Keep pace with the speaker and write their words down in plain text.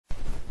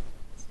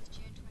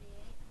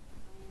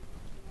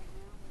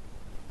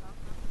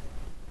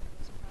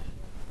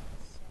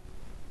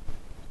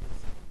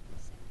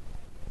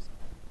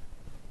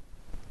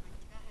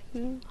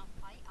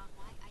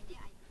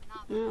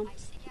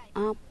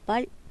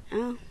bảy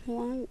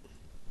hoang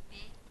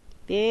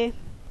b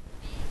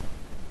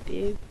b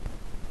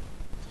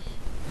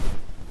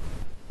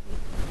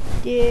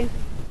d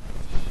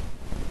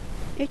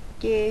ít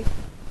d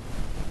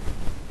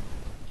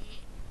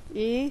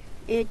ý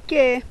ít d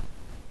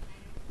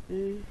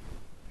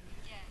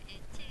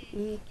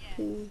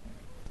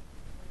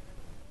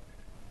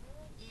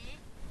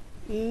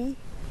ý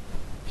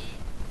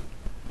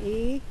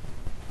ý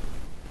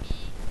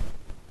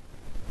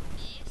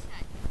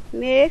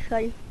mê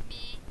khơi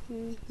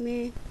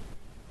mê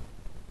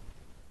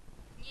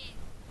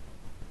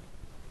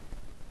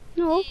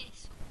no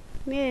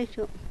mê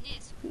số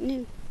nè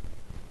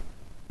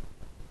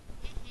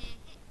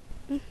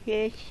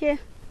hê xe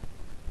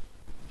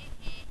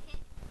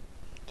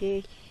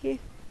hê xe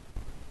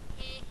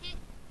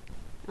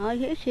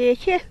hê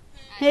xe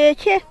hê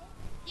xe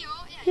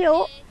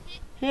hiểu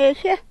hê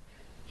xe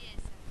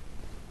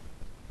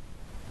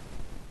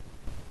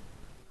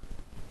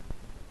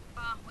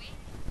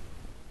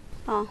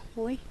bà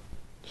hối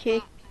xe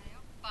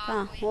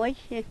bà hối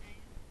xe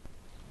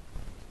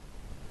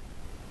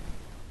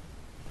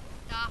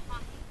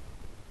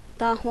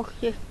ta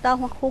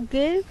hoặc khô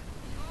ghế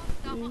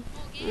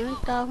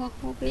ta hoặc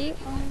khô ghế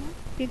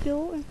đi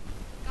cứu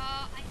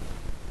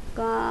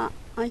ca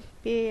anh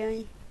bê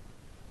anh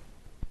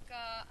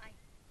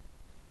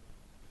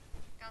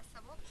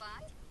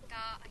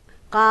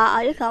ca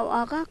ấy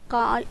sao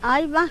ca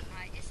ấy bác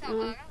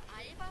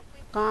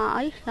ca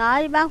ấy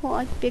sai bác của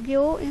anh bê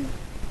cứu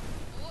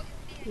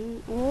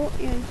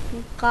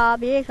ca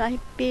bê cái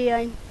bê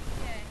anh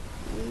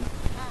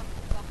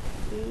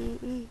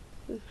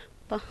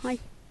bà hai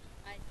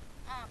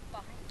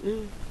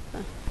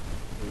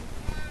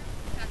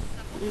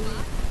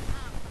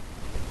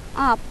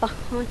bà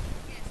hai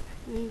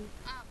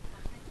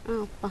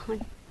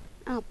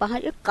bà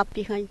hai ít cặp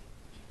gì hay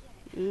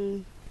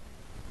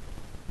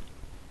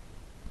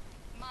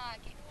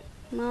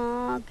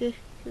ma cái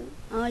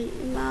ai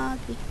ma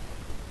cái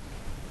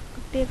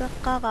bê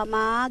cái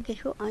ma cái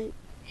số ai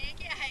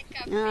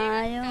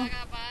ai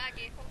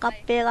cặp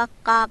bê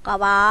cái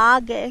ba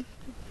cái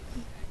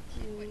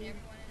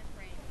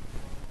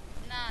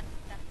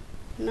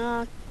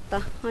nata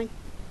hai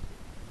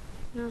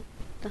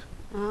nata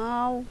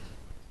ao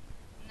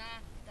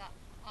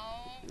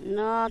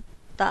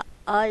nata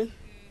ai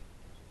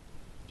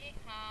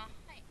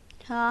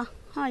cha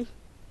hai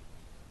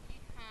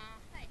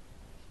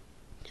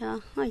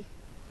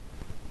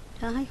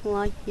cha hai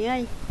hoài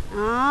vậy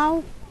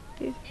ao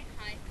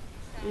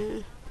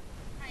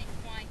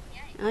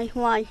ai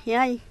hoài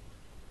vậy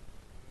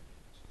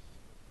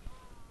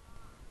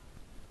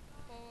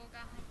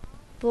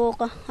vô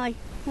cả hai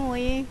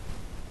hoài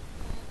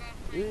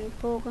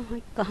vô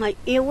cả hai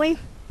yêu ấy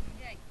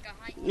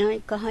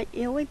này cả hai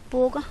yêu ấy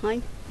vô cả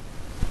hai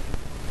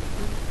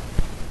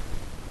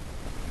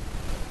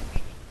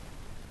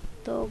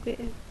tô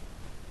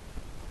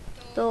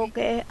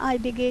cái ai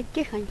biết cái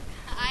chết hay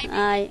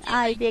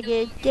ai biết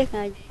cái chết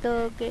hay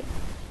tô cái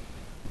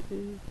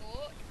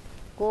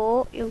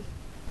cố yêu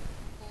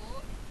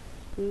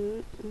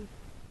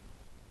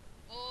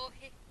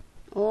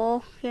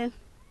ok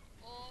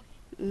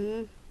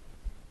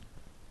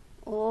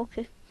ok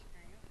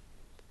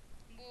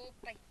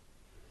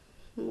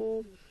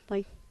mua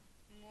bay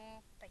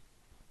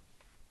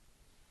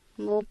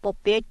mua bột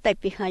bê tay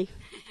bị hay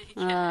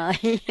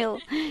yêu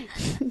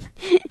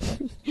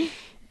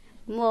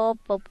mua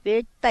bột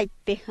bê tay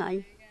bị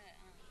hay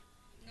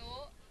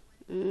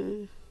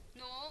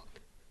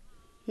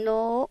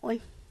nô ơi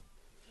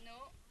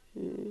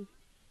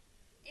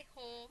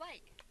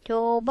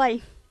cho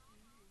bay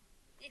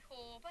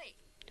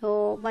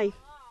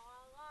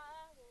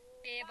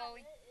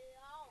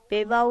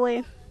bê bao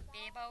em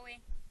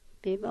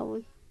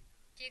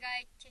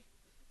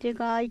chị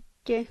gái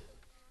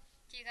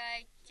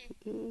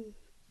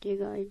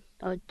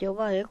ở chỗ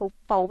cái cục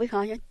bầu biết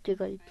hả chị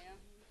gái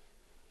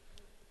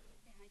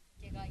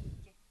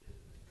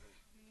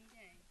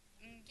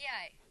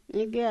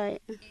như cái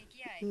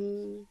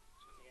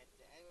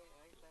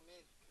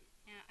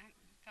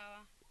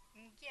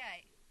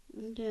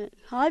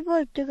hỏi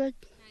với chị gái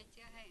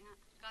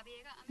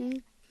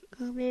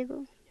cà phê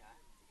cô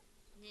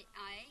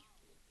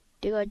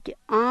chị gái chị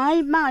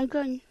ai mai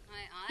coi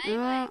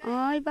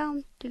ai bao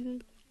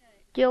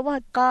chiều ba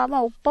cà mà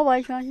упа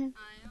vậy sao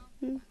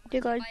chị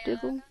gái chị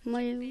cũng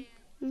mày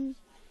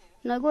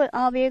nói coi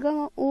à về cái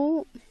mà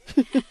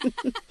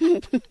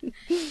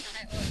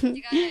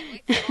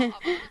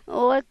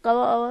ôi cà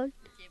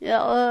dạ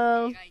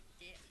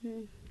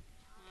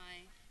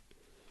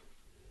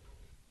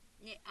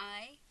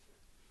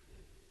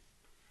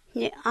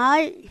nhẹ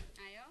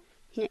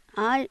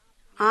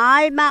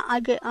ai mà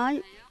ai cái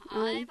ai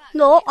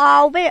nổ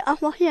ao bé à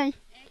hoa gì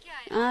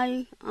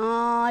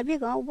ai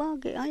biết không ba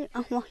cái ai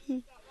à hoa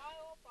gì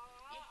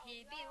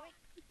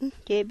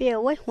chị biết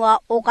với hoa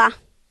oka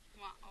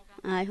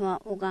ai hoa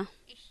oka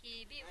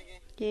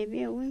chị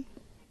biết với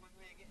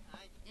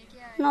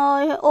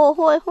nói ô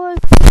hôi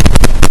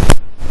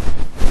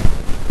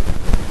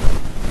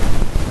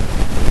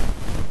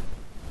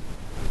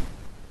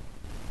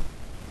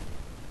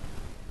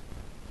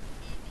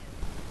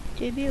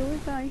Chị biểu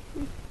coi.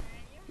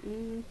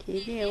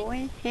 Chị biểu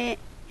ấy hệ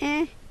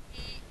e.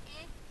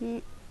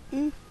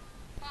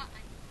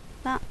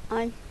 Ba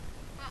anh.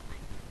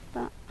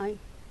 Ba anh.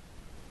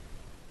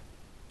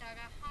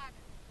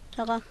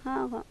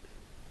 Tagahaga.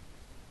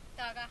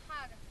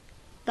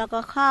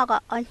 Tagahaga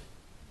anh.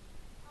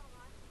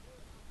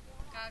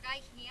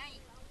 Kagai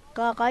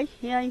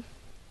hiai.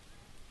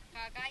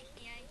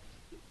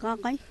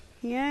 Kagai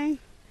hiai.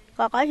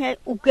 Kagai hiai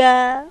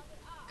uga.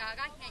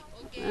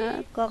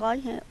 Kagai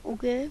hiai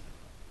uga.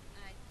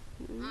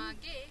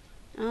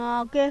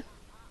 Age.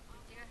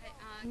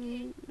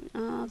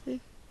 Age.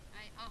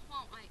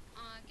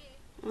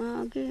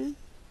 Age.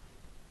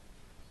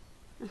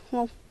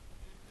 Không.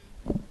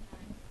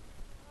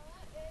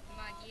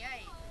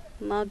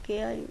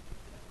 Magiai.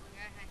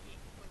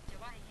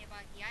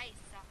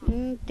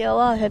 Tiêu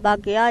hay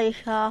bagiai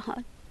saha.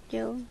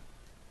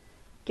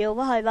 Tiêu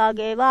hay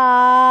bagiai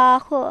ba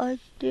khôi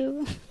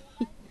tiêu.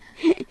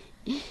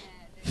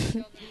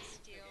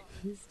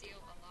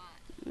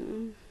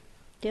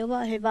 Tiêu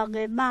hay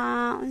bagiai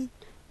ba.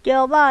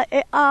 Tiêu hay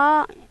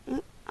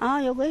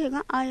vô cái gì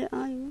ai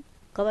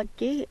có bác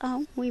chí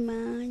không huy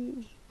mai.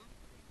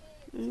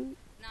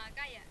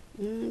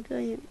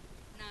 Cái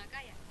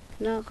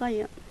nó có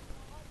gì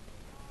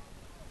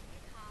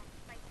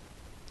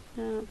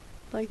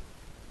bay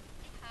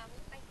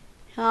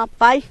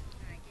bay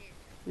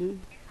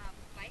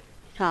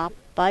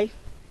bay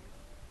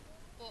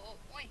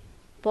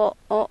bộ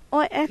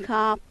ôi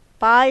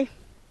bay.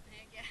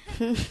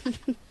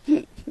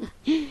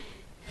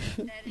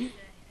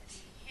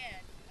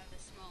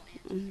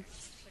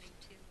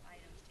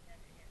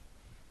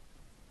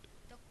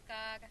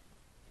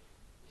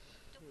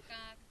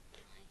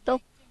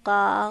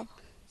 Tukka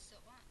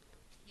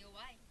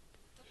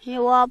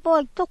hiwa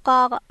boy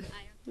tukka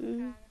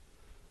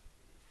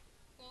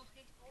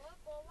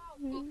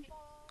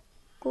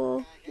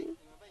cô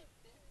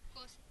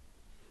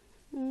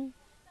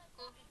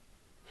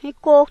hi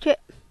cô chứ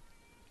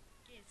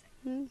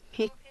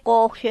hi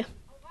cô chứ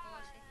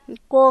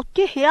cô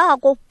chứ hia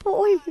cô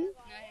bụi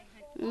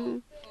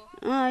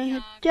ai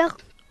chắc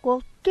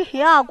cô chứ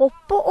hia cô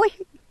bụi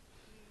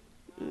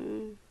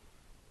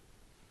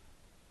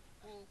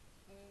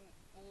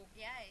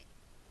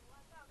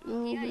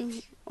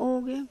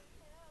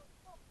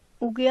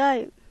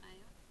Ugiai.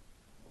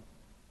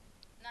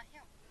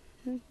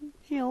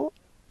 Hiểu.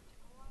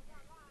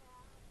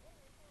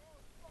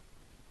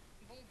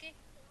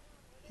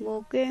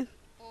 Boke.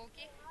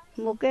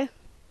 Boke.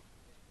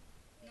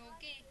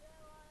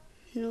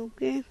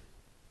 Nuke.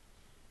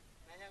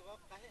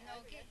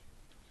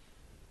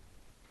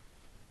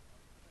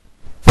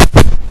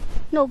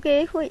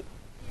 Nuke khui.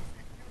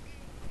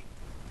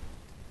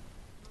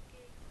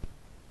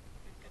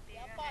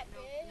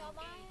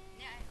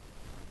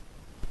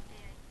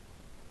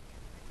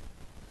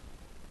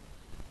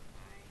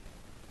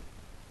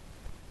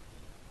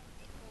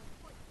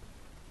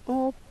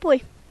 Ô bụi.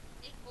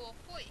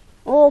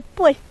 Ô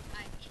bụi.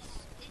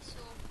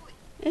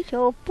 Ít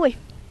ô bụi.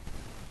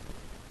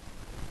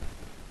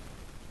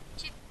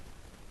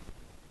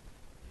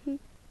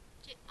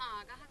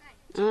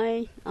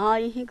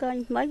 Ai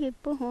coi mấy cái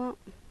bố hoa.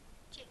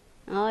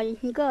 Ai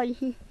coi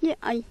như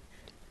ai.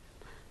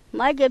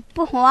 Mấy cái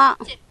bố hoa.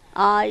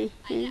 Ai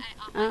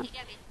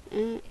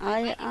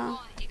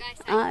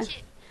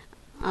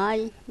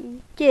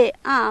chê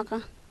cả.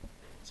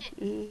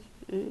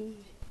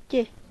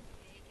 Chê.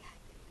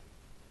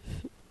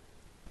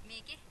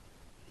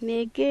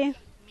 Mege.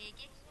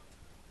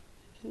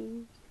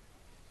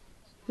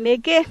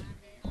 Mege.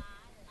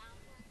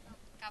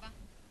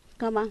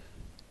 Kama.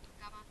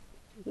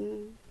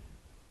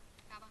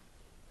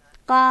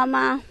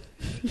 Kama.